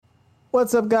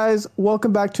What's up, guys?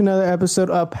 Welcome back to another episode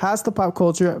of Past the Pop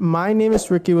Culture. My name is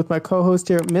Ricky with my co-host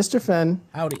here, Mr. Fenn.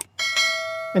 Howdy.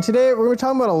 And today we're going to be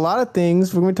talking about a lot of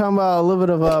things. We're going to be talking about a little bit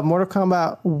of Mortal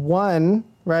Kombat 1,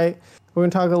 right? We're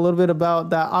going to talk a little bit about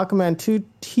that Aquaman 2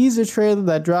 teaser trailer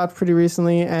that dropped pretty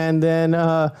recently. And then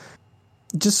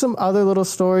just some other little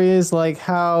stories, like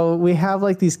how we have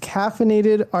like these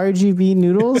caffeinated RGB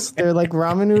noodles. They're like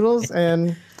ramen noodles.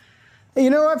 And you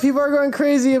know what? People are going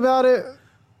crazy about it.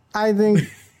 I think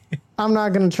I'm not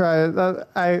going to try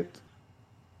it.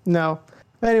 No.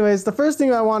 Anyways, the first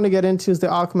thing I want to get into is the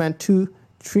Aquaman 2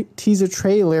 teaser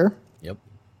trailer. Yep.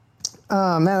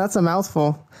 Man, that's a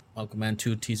mouthful. Aquaman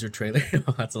 2 teaser trailer.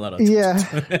 That's a lot of. Yeah.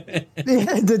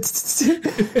 That's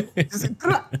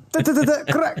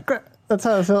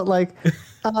how it felt like.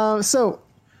 So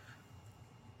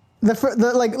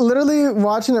the like literally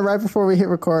watching it right before we hit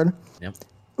record. Yep.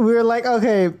 We were like,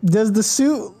 okay, does the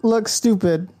suit look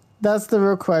stupid? That's the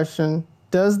real question.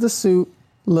 Does the suit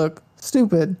look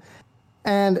stupid?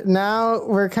 And now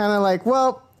we're kind of like,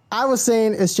 well, I was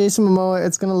saying it's Jason Momoa.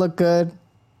 It's going to look good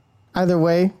either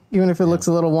way, even if it looks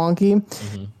a little wonky.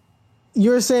 Mm-hmm.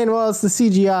 You're saying, well, it's the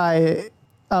CGI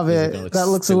of it that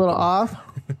looks stupid. A little off.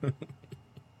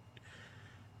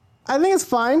 I think it's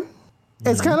fine.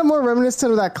 It's kind of more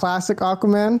reminiscent of that classic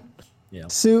Aquaman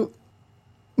suit,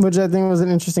 which I think was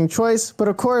an interesting choice. But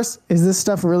of course, is this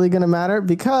stuff really going to matter?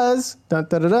 Because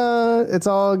it's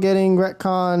all getting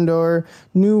retconned or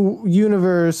new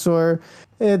universe, or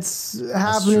it's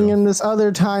happening in this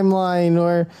other timeline,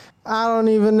 or I don't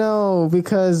even know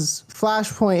because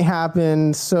Flashpoint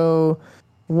happened. So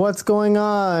what's going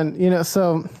on? You know,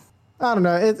 so I don't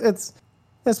know. It's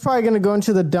probably going to go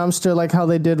into the dumpster like how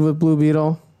they did with Blue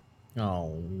Beetle.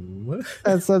 Oh,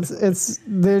 that's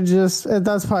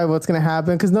probably what's going to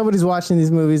happen because nobody's watching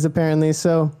these movies apparently.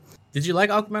 So, did you like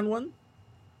Aquaman 1?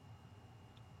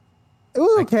 It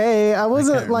was okay. I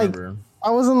wasn't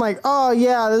like, oh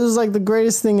yeah, this was like the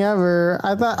greatest thing ever.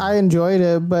 I thought I enjoyed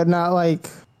it, but not like,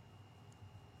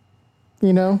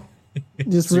 you know,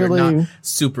 just so really you're not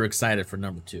super excited for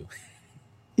number 2.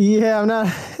 Yeah, I'm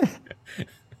not.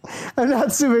 I'm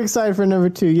not super excited for number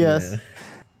 2. Yes.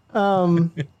 Yeah.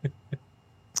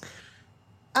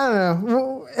 I don't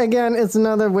know. Again, it's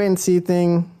another wait and see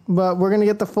thing, but we're going to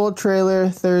get the full trailer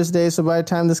Thursday. So by the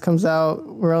time this comes out,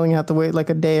 we're only going to have to wait like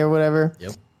a day or whatever.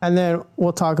 Yep. And then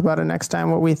we'll talk about it next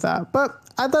time, what we thought. But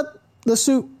I thought the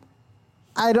suit,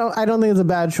 I don't think it's a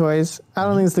bad choice. I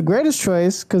don't think it's the greatest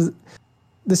choice because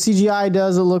the CGI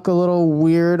does look a little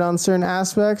weird on certain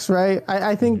aspects, right?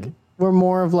 I think we're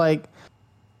more of like,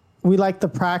 we like the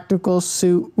practical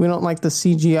suit. We don't like the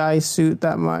CGI suit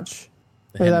that much.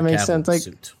 If that makes sense. Like,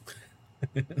 suit.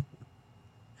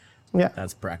 Yeah.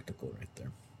 That's practical right there.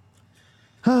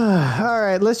 All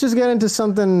right. Let's just get into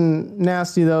something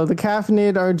nasty, though. The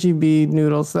caffeinated RGB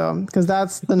noodles, though, because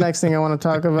that's the next thing I want to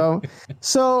talk about.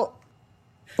 So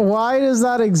why does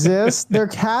that exist? They're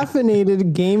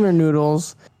caffeinated gamer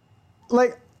noodles.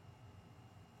 Like,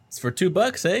 it's for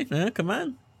 $2, eh? Come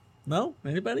on. No?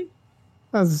 Anybody?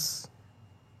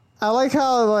 I like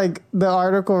how like the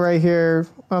article right here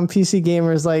on PC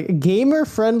Gamer is like gamer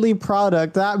friendly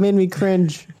product. That made me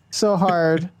cringe so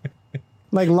hard.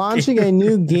 Like launching a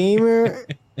new gamer.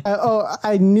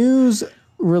 A news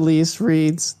release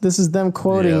reads. This is them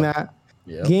quoting that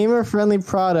gamer friendly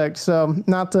product. So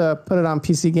not to put it on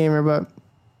PC Gamer, but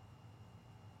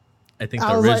I think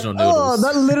the original noodles. Oh,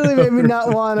 that literally made me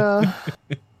not wanna.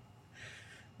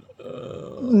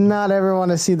 Not ever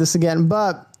want to see this again,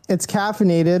 but it's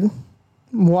caffeinated.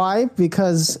 Why?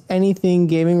 Because anything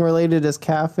gaming related is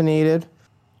caffeinated.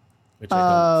 Which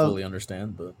I don't fully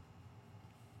understand, but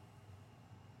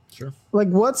sure. Like,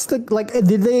 what's the like?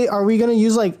 Are we gonna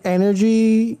use like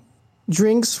energy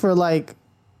drinks for like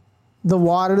the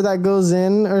water that goes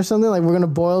in or something? Like we're gonna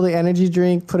boil the energy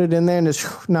drink, put it in there, and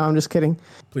just no. I'm just kidding.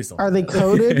 Please don't. Are they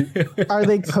coated? Are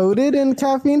they coated in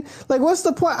caffeine? Like, what's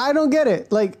the point? I don't get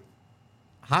it. Like.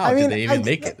 How did they even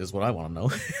make it is what I want to know.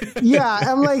 Yeah,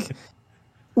 I'm like,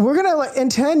 we're going to, like, in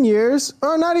 10 years,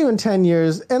 or not even 10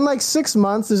 years, in, like, 6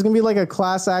 months, there's going to be, like, a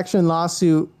class action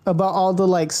lawsuit about all the,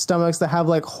 like, stomachs that have,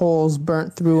 like, holes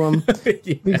burnt through them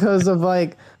because of,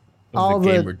 like, all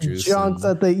the junk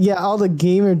that they, all the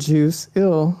gamer juice,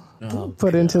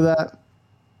 put into that.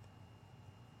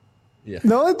 Yeah.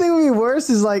 The only thing would be worse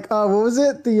is, like, what was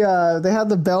it? They had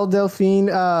the Belle Delphine,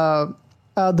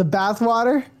 the bath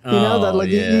water, you know, that like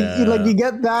you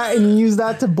get that and you use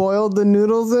that to boil the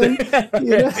noodles in.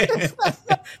 You know?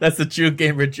 That's the true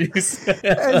gamer juice.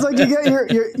 It's like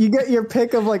you get your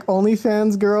pick of like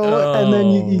OnlyFans girl, and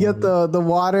then you get the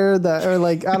water that, or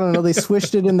like I don't know, they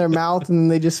swished it in their mouth and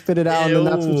they just spit it out, and then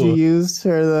that's what you use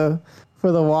for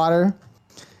the water.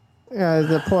 Yeah,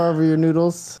 to pour over your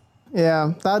noodles.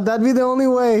 Yeah, that'd be the only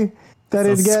way that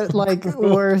it'd get like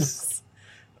worse.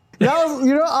 Now,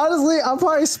 you know, honestly, I'm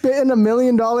probably spitting $1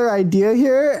 million idea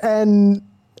here, and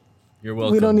you're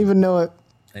welcome. We don't even know it.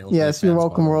 Yes, you're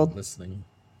welcome, world. Listening.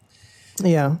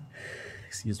 Yeah,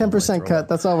 10% cut.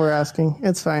 That's all we're asking.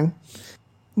 It's fine,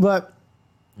 but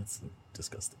it's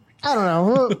disgusting. I don't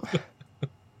know.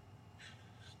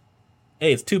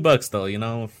 Hey, it's $2 though. You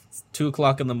know, if it's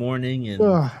 2:00 in the morning, and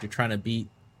you're trying to beat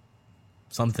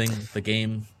something, the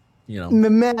game. You know,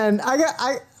 man,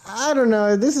 I don't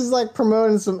know. This is like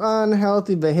promoting some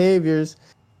unhealthy behaviors,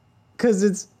 because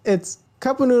it's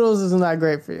cup of noodles isn't that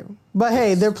great for you. But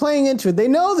hey, they're playing into it. They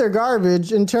know they're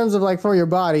garbage in terms of like for your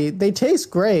body. They taste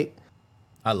great.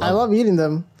 I love eating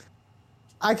them.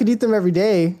 I could eat them every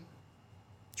day.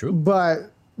 True.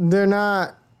 But they're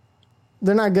not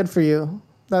good for you.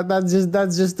 That's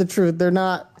just the truth. They're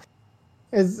not.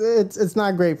 It's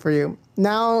not great for you.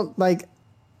 Now, like,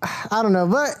 I don't know,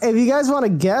 but if you guys want to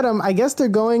get them, I guess they're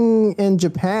going in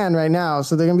Japan right now.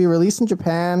 So they're going to be released in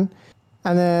Japan.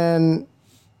 And then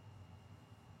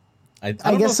I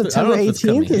guess September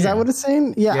 18th, is that what it's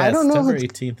saying? Yeah, I don't know. September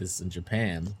 18th is in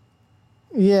Japan.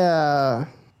 Yeah.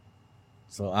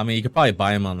 So, I mean, you could probably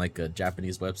buy them on like a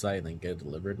Japanese website and then get it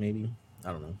delivered maybe.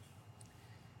 I don't know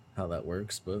how that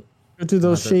works, but... Go to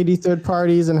those shady third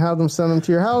parties and have them send them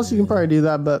to your house. You can probably do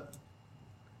that, but...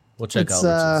 We'll check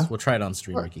out. We'll try it on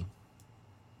stream, Ricky.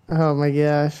 Oh my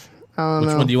gosh! I don't know.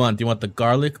 Which one do you want? Do you want the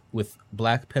garlic with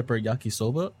black pepper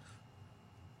yakisoba,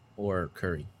 or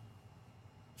curry?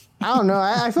 I don't know.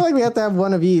 I feel like we have to have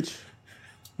one of each.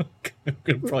 I'm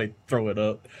gonna probably throw it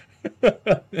up.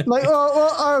 Like,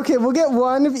 okay. We'll get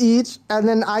one of each, and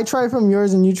then I try from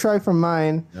yours, and you try from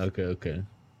mine. Okay.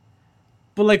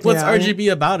 But like, what's RGB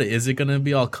about it? Is it gonna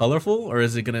be all colorful, or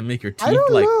is it gonna make your teeth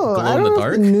like glow in the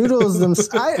dark? The noodles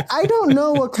I don't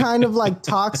know what kind of like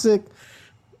toxic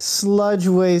sludge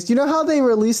waste. You know how they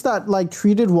released that like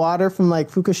treated water from like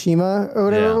Fukushima or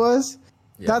whatever it was?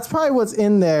 Yeah. That's probably what's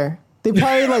in there. They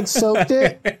probably like soaked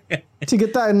it to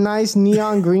get that nice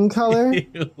neon green color.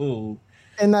 Ew.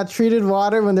 And that treated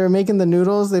water when they were making the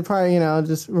noodles, they probably, you know,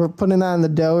 just were putting that in the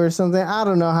dough or something. I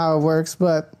don't know how it works,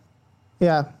 but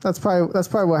yeah, that's probably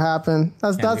what happened.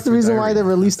 That's the reason why they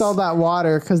released all that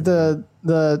water, because the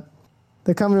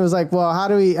company was like, well, how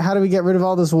do we get rid of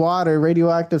all this water,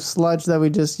 radioactive sludge that we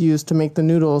just used to make the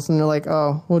noodles? And they're like,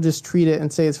 oh, we'll just treat it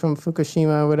and say it's from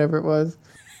Fukushima or whatever it was.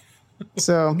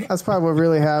 So that's probably what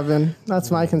really happened. That's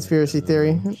my conspiracy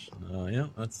theory. Yeah,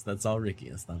 that's all Ricky.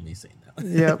 That's not me saying that.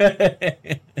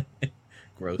 Yep.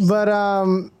 Gross. But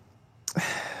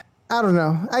I don't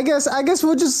know. I guess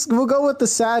we'll go with the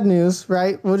sad news,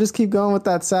 right? We'll just keep going with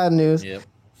that sad news. Yep.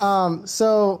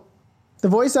 So the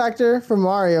voice actor for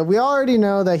Mario, we already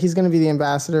know that he's going to be the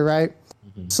ambassador, right?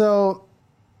 Mm-hmm. So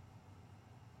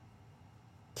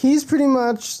he's pretty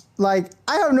much like,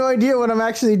 I have no idea what I'm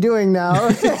actually doing now.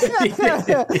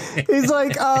 He's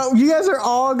like, you guys are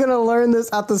all going to learn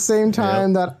this at the same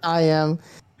time that I am,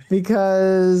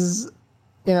 because...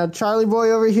 You know, Charlie Boy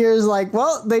over here is like,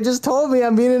 well, they just told me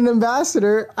I'm being an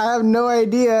ambassador. I have no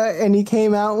idea. And he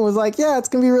came out and was like, yeah, it's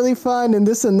going to be really fun and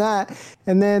this and that.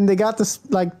 And then they got to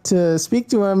speak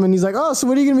to him, and he's like, oh, so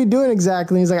what are you going to be doing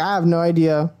exactly? And he's like, I have no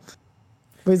idea.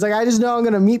 But he's like, I just know I'm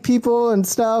going to meet people and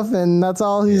stuff. And that's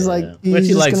all. He's like, he's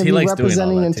just going to be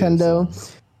representing Nintendo. Too,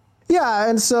 so. Yeah,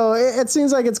 and so it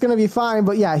seems like it's going to be fine,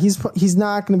 but yeah, he's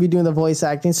not going to be doing the voice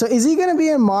acting. So is he going to be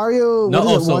in Mario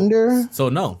Wonder? So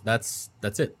no, that's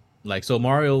it. Like, so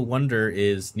Mario Wonder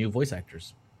is new voice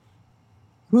actors.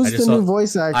 Who's the new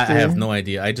voice actor? I have no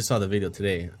idea. I just saw the video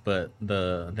today, but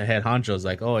the head honcho is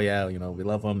like, oh yeah, you know, we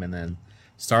love him, and then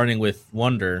starting with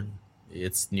Wonder,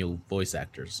 it's new voice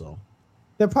actors. So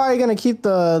they're probably going to keep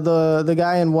the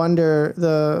guy in Wonder,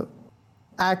 the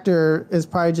actor is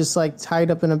probably just like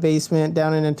tied up in a basement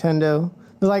down in Nintendo.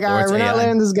 They're like, all right, we're not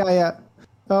letting this guy out.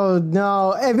 Oh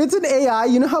no! If it's an AI,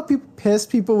 you know how pissed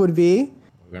people would be.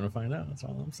 We're gonna find out. That's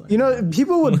all I'm saying. You know,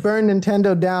 people would burn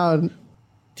Nintendo down.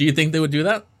 Do you think they would do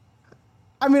that?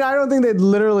 I mean, I don't think they'd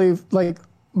literally like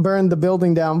burn the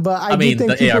building down, but I do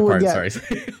think the people AR would part. get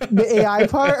Sorry, the AI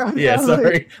part. Yeah, sorry.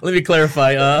 Like, let me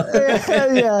clarify.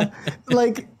 Yeah,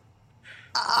 like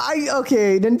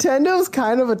Nintendo's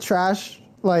kind of a trash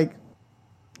like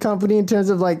company in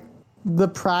terms of like the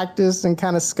practice and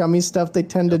kind of scummy stuff they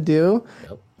tend to do.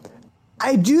 Yep.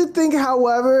 I do think,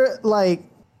 however, like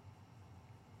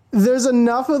there's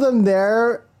enough of them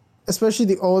there, especially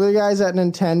the older guys at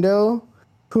Nintendo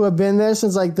who have been there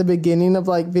since like the beginning of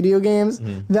like video games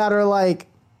that are like,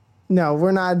 no,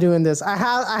 we're not doing this. I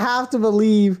have to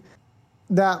believe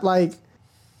that like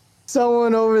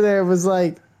someone over there was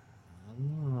like,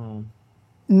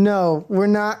 no, we're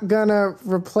not gonna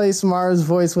replace Mario's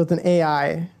voice with an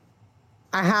AI.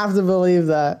 I have to believe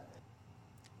that.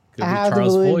 Could be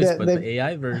Charles' voice, but the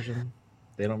AI version,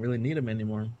 they don't really need him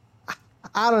anymore.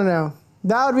 I don't know.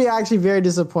 That would be actually very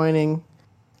disappointing.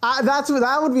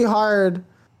 That would be hard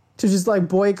to just like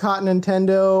boycott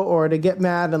Nintendo or to get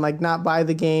mad and like not buy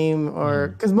the game, or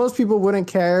because most people wouldn't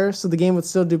care, so the game would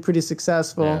still do pretty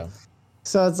successful. Yeah.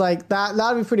 So it's like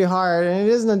that'd be pretty hard, and it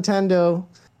is Nintendo.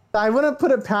 I wouldn't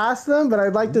put it past them, but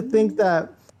I'd like to think that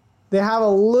they have a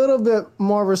little bit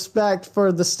more respect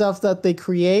for the stuff that they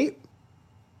create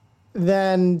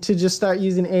than to just start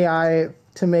using AI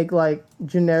to make like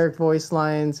generic voice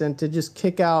lines and to just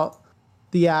kick out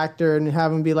the actor and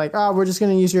have him be like, oh, we're just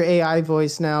going to use your AI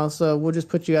voice now, so we'll just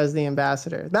put you as the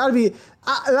ambassador. That would be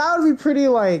pretty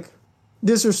like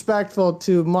disrespectful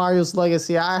to Mario's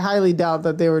legacy. I highly doubt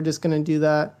that they were just going to do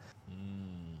that.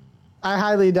 I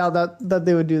highly doubt that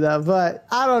they would do that, but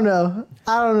I don't know.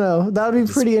 That would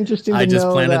be pretty interesting to know. I just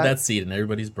planted that seed in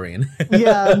everybody's brain.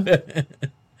 Yeah.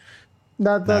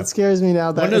 That scares me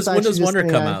now. When does Wonder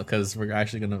come out? Because we're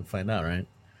actually going to find out, right?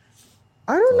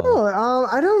 I don't know.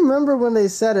 I don't remember when they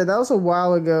said it. That was a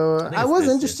while ago. I was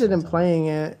interested in playing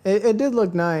it. It did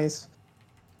look nice.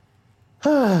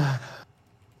 Now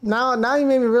you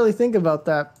made me really think about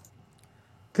that.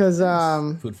 Because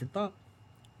food for thought.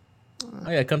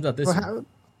 Oh yeah, it comes out this year.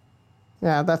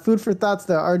 Yeah, that food for thought's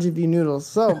the RGB Noodles.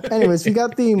 So, anyways, we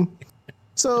got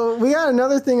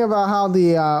another thing about how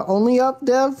the Only Up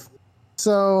dev.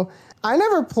 So I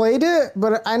never played it,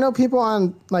 but I know people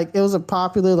on like it was a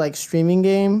popular like streaming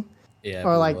game. Yeah.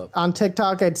 Or like on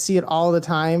TikTok, I'd see it all the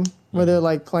time where they're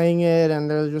like playing it and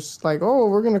they're just like, oh,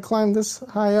 we're gonna climb this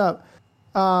high up.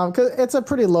 Because it's a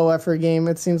pretty low effort game.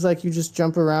 It seems like you just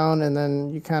jump around and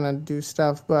then you kind of do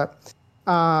stuff, but.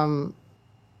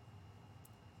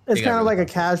 It's kind of like a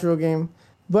casual game,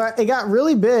 but it got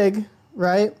really big,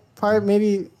 right? Probably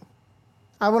maybe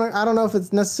I don't know if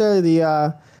it's necessarily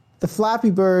the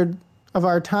Flappy Bird of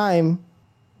our time,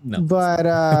 no. But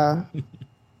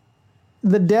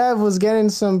the dev was getting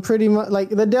some pretty much like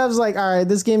the dev's like, all right,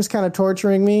 this game's kind of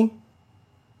torturing me.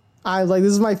 This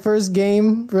is my first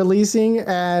game releasing,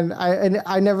 and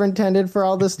I never intended for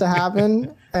all this to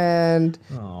happen. And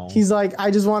he's like, I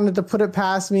just wanted to put it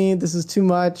past me. This is too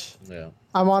much. Yeah.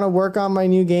 I want to work on my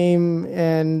new game.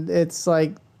 And it's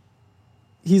like,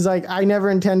 he's like, I never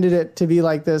intended it to be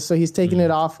like this. So he's taking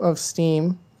it off of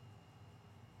Steam.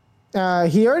 He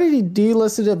already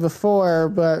delisted it before,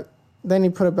 but then he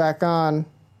put it back on.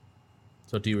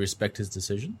 So do you respect his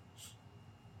decision?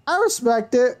 I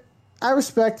respect it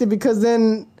because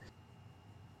then,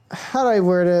 how do I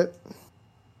word it?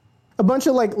 A bunch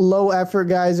of like low effort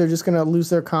guys are just going to lose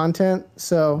their content.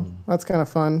 So that's kind of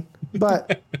fun.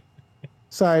 But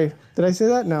sorry, did I say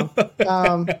that? No.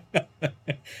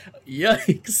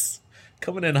 Yikes.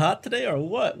 Coming in hot today or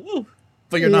what? Woo.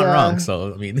 But you're not wrong.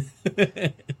 So, I mean,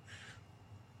 I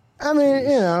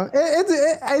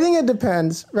think it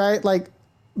depends, right? Like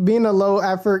being a low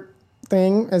effort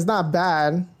thing is not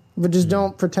bad, but just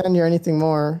don't pretend you're anything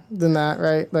more than that,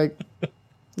 right? Like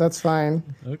that's fine.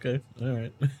 Okay. All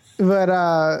right. But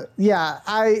I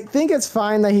think it's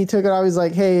fine that he took it off. He's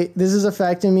like, hey, this is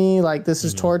affecting me. Like, this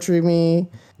is torturing me.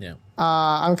 Yeah.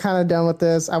 I'm kind of done with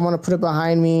this. I want to put it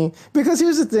behind me. Because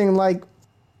here's the thing, like,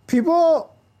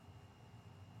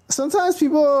 sometimes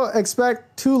people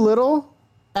expect too little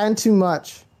and too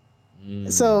much.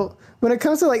 So when it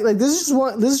comes to like this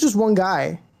is just one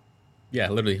guy. Yeah,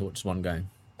 literally just one guy.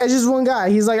 It's just one guy.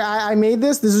 He's like, I made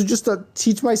this. This is just to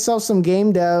teach myself some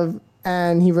game dev,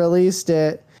 and he released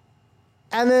it.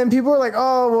 And then people were like,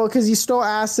 oh, well, because he stole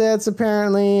assets,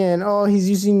 apparently, and, oh, he's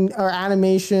using our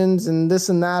animations and this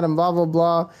and that and blah, blah,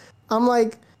 blah. I'm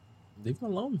like... Leave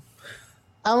him alone.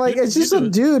 I'm like, it's just a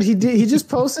dude. He just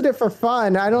posted it for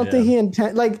fun. I don't think he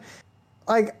intend... Like,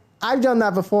 I've done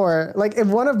that before. Like, if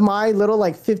one of my little,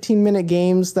 like, 15-minute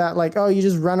games that, like, oh, you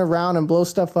just run around and blow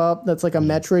stuff up, that's like a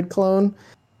Metroid clone...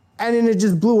 And then it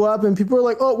just blew up, and people were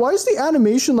like, "Oh, why is the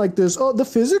animation like this? Oh, the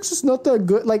physics is not that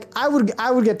good." Like, I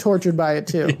would get tortured by it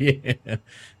too. Yeah.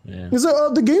 He's like,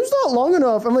 "Oh, the game's not long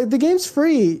enough." I'm like, "The game's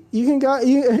free. You can go."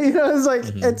 You know, it's like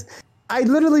it's. I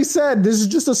literally said this is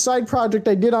just a side project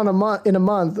I did in a month, and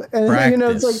practice. you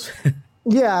know, it's like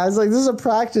Yeah, it's like this is a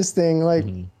practice thing. Like,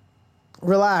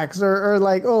 relax, or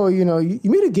like, oh, you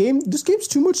made a game. This game's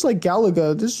too much like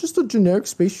Galaga. This is just a generic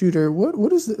space shooter.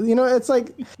 What is it? It's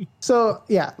like, so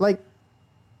yeah, like,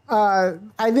 I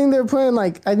think they're putting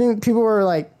like, I think people were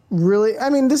like really. I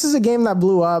mean, this is a game that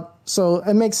blew up, so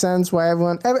it makes sense why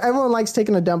everyone likes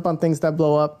taking a dump on things that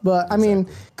blow up. But I mean,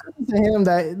 credit to him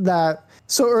that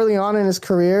so early on in his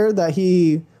career that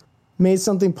he made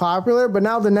something popular, but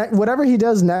now whatever he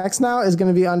does next now is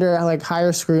going to be under like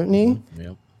higher scrutiny.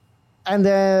 Yep. And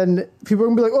then people are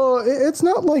gonna be like, "Oh, it's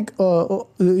not like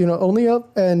only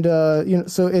up, and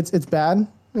so it's bad."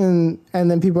 And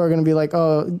then people are gonna be like,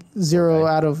 "Oh, zero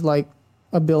out of like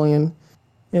a billion."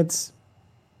 It's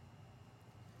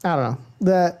I don't know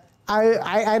that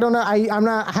I don't know.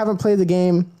 I haven't played the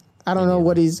game. I don't know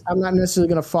what I'm not necessarily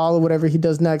gonna follow whatever he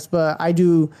does next, but I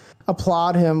do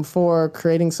applaud him for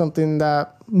creating something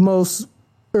that most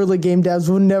early game devs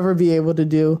will never be able to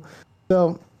do.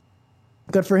 So.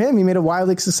 Good for him. He made a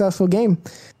wildly successful game.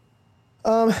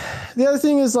 The other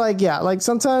thing is like, yeah, like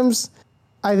sometimes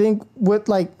I think with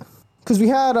like, because we've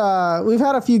had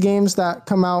a few games that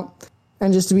come out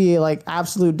and just to be like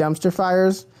absolute dumpster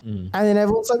fires, and then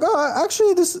everyone's like, oh,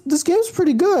 actually this game's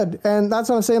pretty good, and that's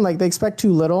what I'm saying. Like they expect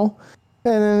too little,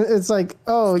 and then it's like,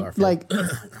 oh, Starfield. Like.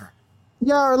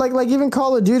 Yeah, or like even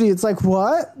Call of Duty, it's like,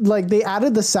 what? Like they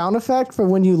added the sound effect for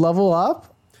when you level up.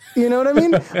 You know what I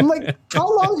mean? I'm like,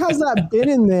 how long has that been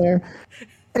in there?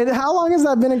 And how long has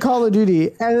that been in Call of Duty?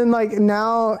 And then like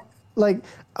now, like,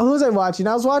 who was I watching?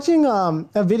 I was watching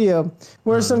a video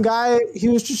where some guy, he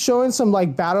was just showing some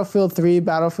like Battlefield 3,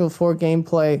 Battlefield 4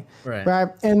 gameplay. Right?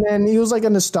 And then he was like a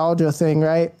nostalgia thing,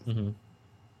 right? Mm-hmm.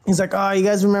 He's like, oh, you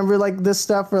guys remember like this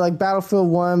stuff for like Battlefield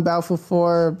 1, Battlefield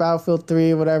 4, Battlefield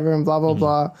 3, whatever, and blah, blah,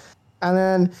 blah.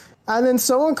 And then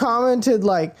someone commented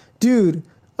like, dude,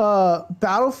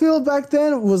 Battlefield back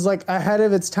then was like ahead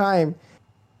of its time.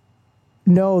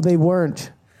 No, they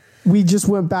weren't. We just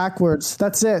went backwards.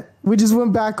 That's it. We just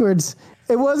went backwards.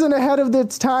 It wasn't ahead of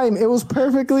its time. It was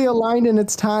perfectly aligned in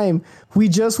its time. We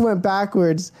just went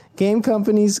backwards. Game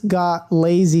companies got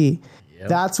lazy. Yep.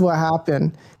 That's what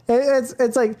happened.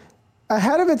 It's like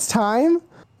ahead of its time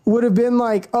would have been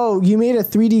like, oh, you made a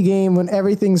 3D game when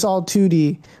everything's all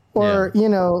 2D. Or,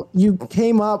 you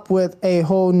came up with a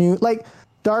whole new, like,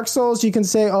 Dark Souls, you can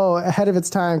say, oh, ahead of its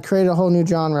time, create a whole new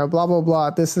genre, blah, blah,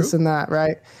 blah, this, and that,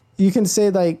 right? You can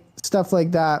say, like, stuff like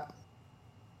that.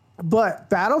 But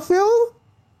Battlefield,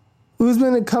 who's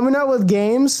been coming out with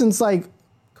games since, like,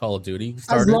 Call of Duty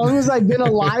started. As long as I've been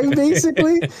alive,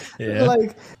 basically. Yeah.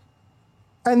 Like,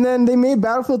 and then they made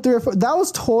Battlefield 3 or 4. That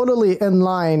was totally in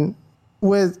line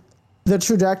with the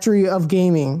trajectory of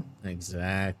gaming.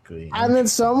 Exactly. And then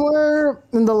somewhere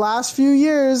in the last few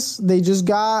years, they just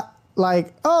got...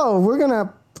 like, oh, we're going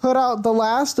to put out The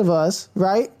Last of Us,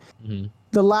 right? Mm-hmm.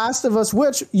 The Last of Us,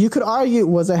 which you could argue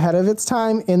was ahead of its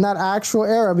time in that actual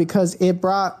era because it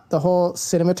brought the whole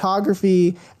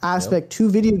cinematography aspect to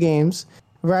video games,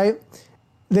 right?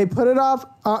 They put it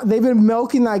up. They've been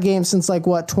milking that game since like,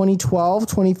 what, 2012,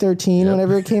 2013,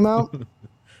 whenever it came out?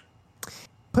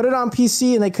 Put it on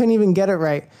PC and they couldn't even get it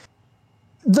right.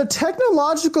 The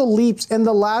technological leaps in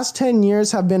the last 10 years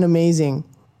have been amazing.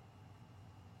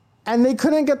 And they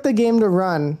couldn't get the game to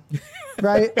run,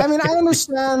 right? I mean, I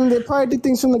understand they probably did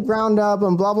things from the ground up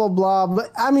and blah, blah, blah.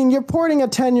 But, I mean, you're porting a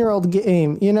 10-year-old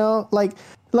game,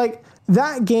 Like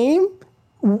that game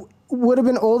would have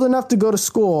been old enough to go to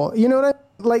school. You know what I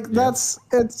mean? Like,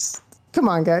 come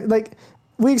on, guys. Like,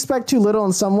 we expect too little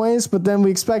in some ways, but then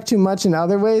we expect too much in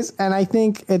other ways. And I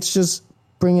think it's just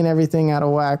bringing everything out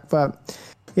of whack. But,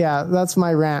 yeah, that's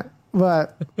my rant.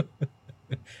 But...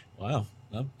 Wow.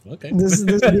 Okay.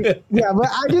 Yeah, but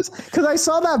because I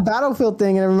saw that Battlefield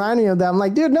thing and it reminded me of that. I'm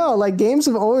like, dude, no, like games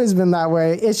have always been that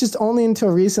way. It's just only until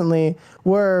recently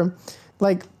where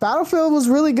like Battlefield was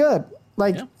really good.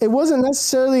 Like it wasn't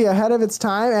necessarily ahead of its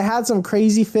time. It had some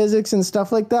crazy physics and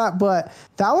stuff like that, but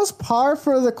that was par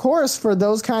for the course for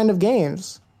those kind of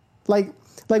games. Like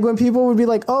when people would be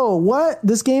like, oh, what?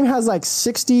 This game has like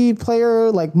 60 player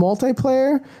like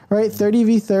multiplayer, right?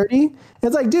 30v30.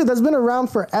 It's like, dude, that's been around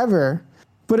forever.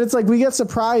 But it's like we get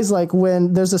surprised like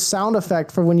when there's a sound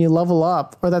effect for when you level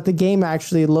up or that the game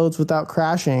actually loads without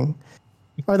crashing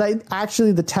or that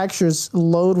actually the textures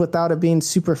load without it being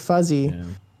super fuzzy.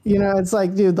 Yeah. It's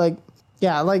like, dude, like,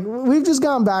 yeah, like we've just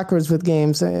gone backwards with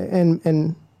games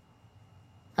and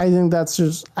I think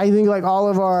like all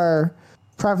of our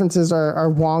preferences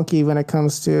are wonky when it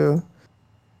comes to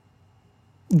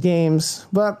games.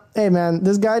 But hey, man,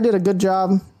 this guy did a good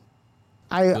job.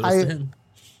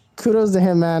 Kudos to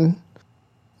him, man.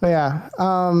 But yeah.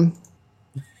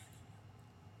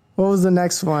 what was the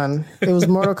next one? It was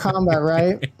Mortal Kombat,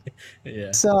 right?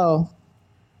 Yeah. So,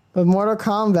 with Mortal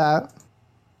Kombat,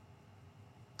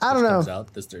 I don't know. Comes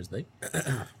out this Thursday.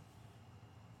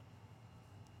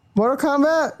 Mortal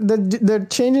Kombat, they're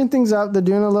changing things up. They're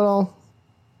doing a little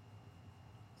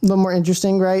more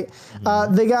interesting, right?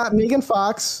 They got Megan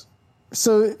Fox,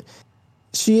 so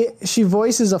she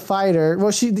voices a fighter.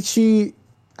 Well, she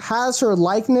has her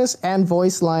likeness and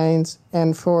voice lines,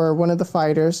 and for one of the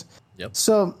fighters. Yep.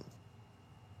 So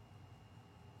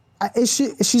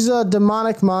she's a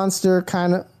demonic monster,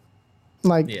 kind of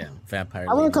like vampire.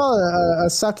 I wouldn't call it a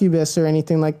succubus or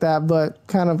anything like that, but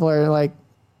kind of like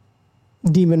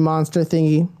demon monster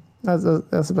thingy. That's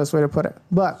the best way to put it.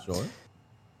 But sure.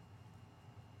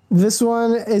 This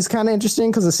one is kind of interesting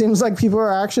because it seems like people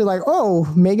are actually like,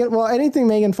 oh, Megan. Well, anything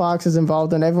Megan Fox is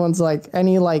involved in, everyone's like,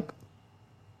 any like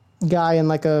guy in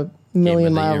like a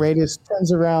million-mile radius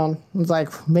turns around. It's like,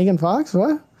 Megan Fox,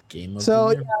 what?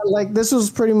 So yeah, like this was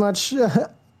pretty much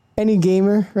any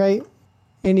gamer, right?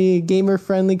 Any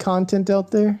gamer-friendly content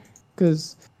out there,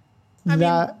 because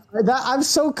that I'm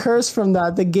so cursed from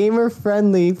that. The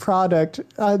gamer-friendly product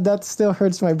that still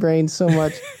hurts my brain so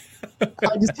much.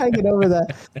 I just can't get over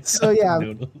that. So yeah,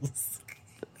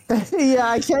 yeah,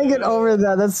 I can't get over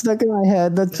that. That's stuck in my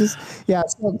head. That's just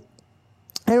So,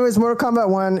 anyways, Mortal Kombat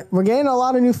 1, we're getting a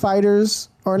lot of new fighters,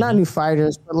 or not new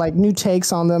fighters, but like new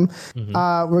takes on them.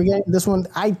 We're getting this one.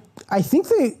 I think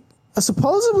they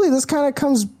supposedly this kind of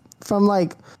comes from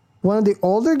like one of the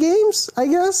older games. I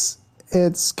guess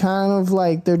it's kind of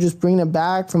like they're just bringing it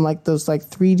back from like those like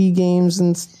 3D games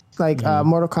and like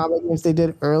Mortal Kombat games they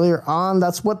did earlier on.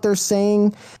 That's what they're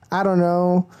saying. I don't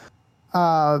know.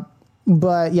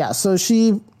 But yeah, so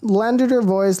she lended her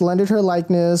voice, lended her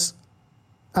likeness.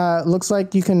 Looks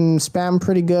like you can spam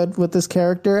pretty good with this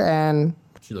character, and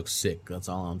she looks sick. That's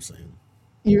all I'm saying.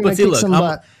 You're gonna kick some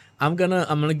butt. I'm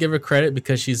gonna give her credit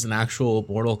because she's an actual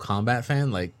Mortal Kombat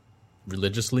fan, like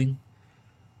religiously.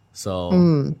 So,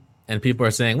 and people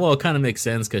are saying, well, it kind of makes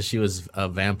sense because she was a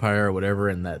vampire or whatever,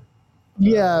 and that.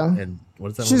 And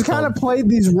what's that? She's kind of played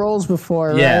these roles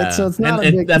before, right? So it's not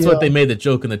a big that's deal. what they made the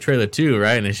joke in the trailer too,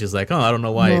 right? And she's like, oh, I don't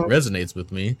know why it resonates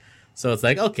with me. So it's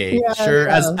like, okay, sure.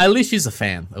 At least she's a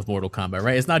fan of Mortal Kombat,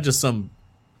 right? It's not just some,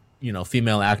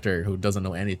 female actor who doesn't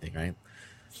know anything, right?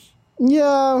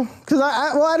 Yeah, because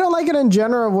I don't like it in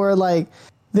general where like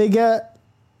they get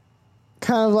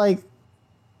kind of like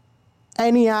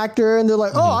any actor and they're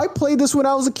like, oh, I played this when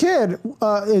I was a kid.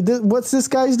 What's this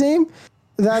guy's name?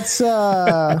 That's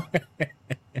oh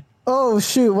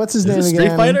shoot, what's his name again? Street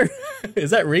Fighter? Is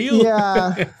that real?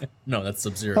 Yeah. No, that's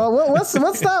Sub-Zero. What's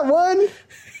that one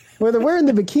where they're wearing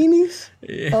the bikinis?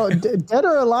 Yeah. Oh, Dead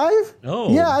or Alive?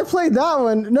 Oh. Yeah, I played that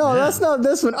one. No, that's not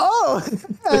this one. Oh,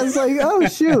 I was like, oh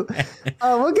shoot,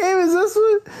 what game is this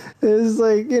one? It's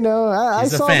like I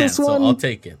saw this one. So I'll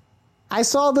take it. I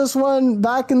saw this one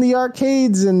back in the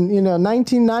arcades in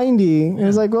 1990. It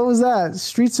was like, what was that?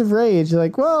 Streets of Rage.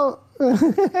 Like, well.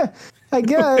 I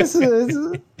guess.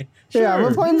 Yeah,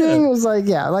 my point being was like,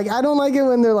 I don't like it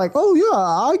when they're like, oh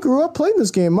yeah, I grew up playing this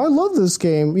game. I love this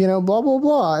game, blah, blah,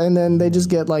 blah. And then they just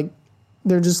get like,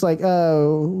 they're just like,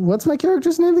 oh, what's my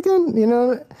character's name again?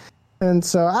 And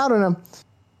so I don't know.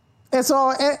 It's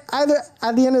all either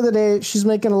at the end of the day, she's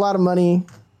making a lot of money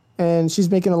and she's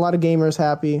making a lot of gamers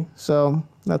happy. So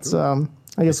that's, I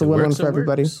guess, a win-win for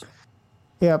everybody.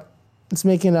 Yep. It's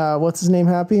making, what's his name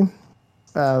happy?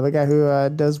 The guy who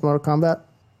does Mortal Kombat.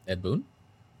 Ed Boon?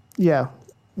 Yeah.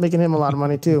 Making him a lot of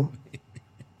money, too.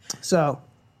 So,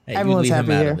 everyone's happy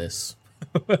here. Out of this.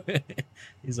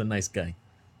 He's a nice guy.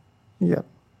 Yeah.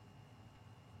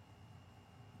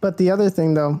 But the other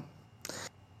thing, though.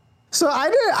 So, I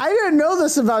didn't know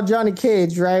this about Johnny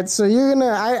Cage, right? So,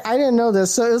 I didn't know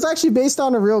this. So, it was actually based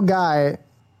on a real guy.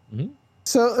 Mm-hmm.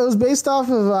 So, it was based off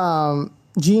of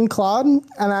Jean-Claude.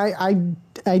 And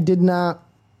I did not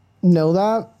know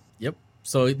that. Yep.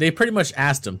 So they pretty much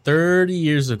asked him 30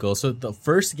 years ago. So the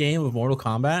first game of Mortal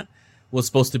Kombat was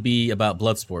supposed to be about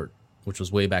Bloodsport, which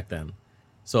was way back then.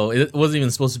 So it wasn't even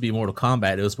supposed to be Mortal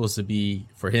Kombat. It was supposed to be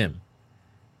for him.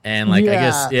 And I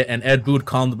guess and Ed Boon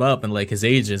called him up and like his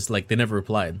agents, like they never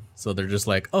replied. So they're just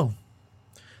like, oh.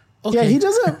 Okay. Yeah, he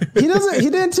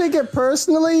didn't take it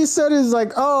personally. He said it's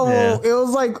like, well, it was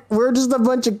like, we're just a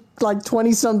bunch of like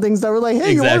 20 somethings that were like,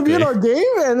 hey, you want to be in our game?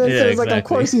 And then so it's like, of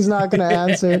course he's not going to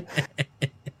answer.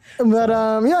 But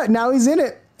now he's in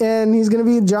it and he's going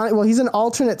to be Johnny. Well, he's an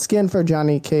alternate skin for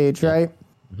Johnny Cage, right?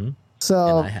 Mm-hmm.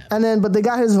 So, but they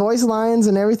got his voice lines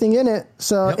and everything in it.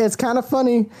 So it's kind of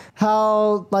funny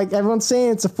how like everyone's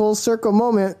saying it's a full circle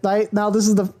moment. Right now, this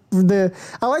is I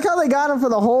like how they got him for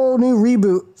the whole new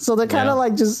reboot. So they're kind of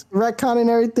like just retconning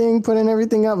everything, putting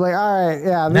everything up. Like, all right,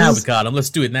 yeah. Now we got him.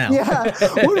 Let's do it now. Yeah,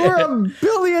 we're a $1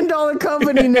 billion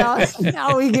company now.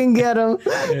 Now we can get him.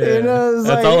 Yeah. You know, it's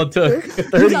that's like, all it took.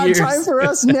 30 you got years. time for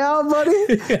us now,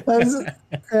 buddy?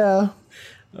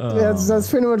 That's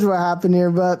pretty much what happened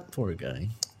here. But poor guy.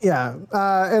 Yeah,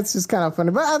 it's just kind of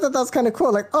funny. But I thought that's kind of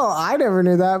cool. Like, oh, I never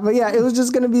knew that. But yeah, it was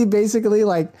just going to be basically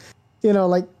like, you know,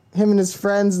 like him and his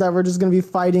friends that were just going to be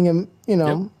fighting him, you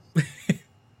know. Yep.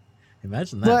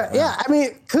 Imagine that. But yeah, I mean,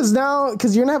 because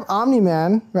you're going to have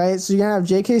Omni-Man, right? So you're going to have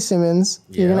J.K. Simmons.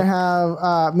 Yep. You're going to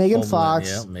have Megan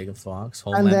Fox. Yeah, Megan Fox.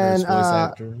 Homelander's voice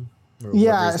actor.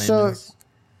 Yeah, so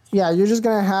you're just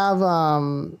going to have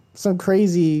some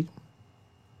crazy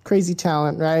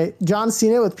talent, right? John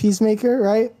Cena with Peacemaker,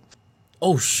 right?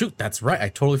 Oh shoot, that's right. I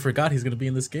totally forgot he's gonna be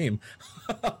in this game.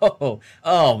 oh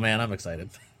man, I'm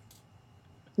excited.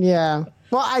 Yeah.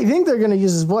 Well, I think they're gonna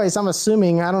use his voice. I'm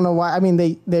assuming. I don't know why. I mean,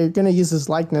 they're gonna use his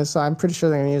likeness, so I'm pretty sure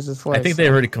they're gonna use his voice. I think they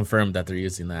already confirmed that they're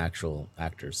using the actual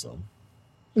actors. So.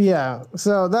 Yeah.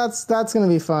 So that's gonna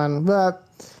be fun. But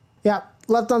yeah.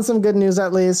 Left on some good news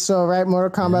at least. So, right, Mortal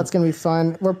Kombat's going to be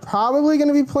fun. We're probably going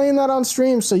to be playing that on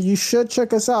stream. So you should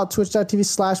check us out,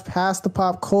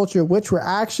 twitch.tv/PassThePopCulture, which we're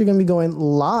actually going to be going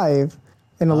live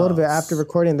in a little bit after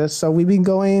recording this. So we've been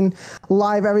going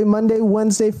live every Monday,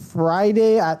 Wednesday,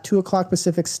 Friday at 2 o'clock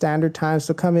Pacific Standard Time.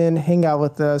 So come in, hang out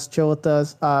with us, chill with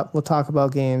us. We'll talk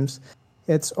about games.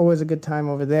 It's always a good time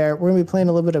over there. We're going to be playing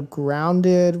a little bit of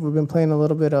Grounded. We've been playing a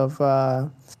little bit of...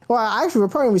 Well, actually, we're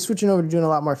probably going to be switching over to doing a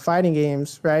lot more fighting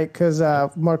games, right? Because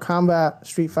Mortal Kombat,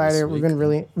 Street Fighter, we've been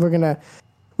really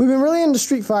into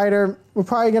Street Fighter. We're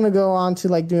probably going to go on to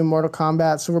like doing Mortal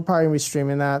Kombat, so we're probably going to be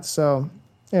streaming that. So,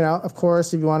 you know, of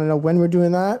course, if you want to know when we're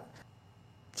doing that,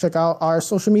 check out our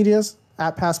social medias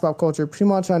at PassPopCulture, pretty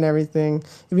much on everything.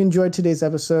 If you enjoyed today's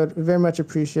episode, we very much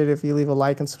appreciate it if you leave a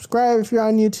like and subscribe. If you're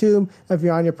on YouTube, if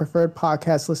you're on your preferred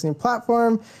podcast listening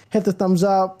platform, hit the thumbs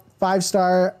up,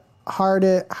 5-star. Heart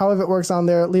it, however it works on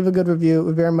there. Leave a good review.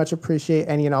 We very much appreciate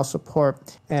any and all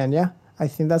support. And yeah, I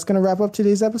think that's going to wrap up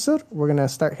today's episode. We're going to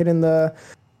start hitting the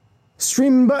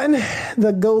stream button,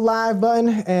 the go live button,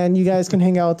 and you guys can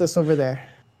hang out with us over there.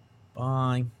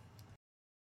 Bye.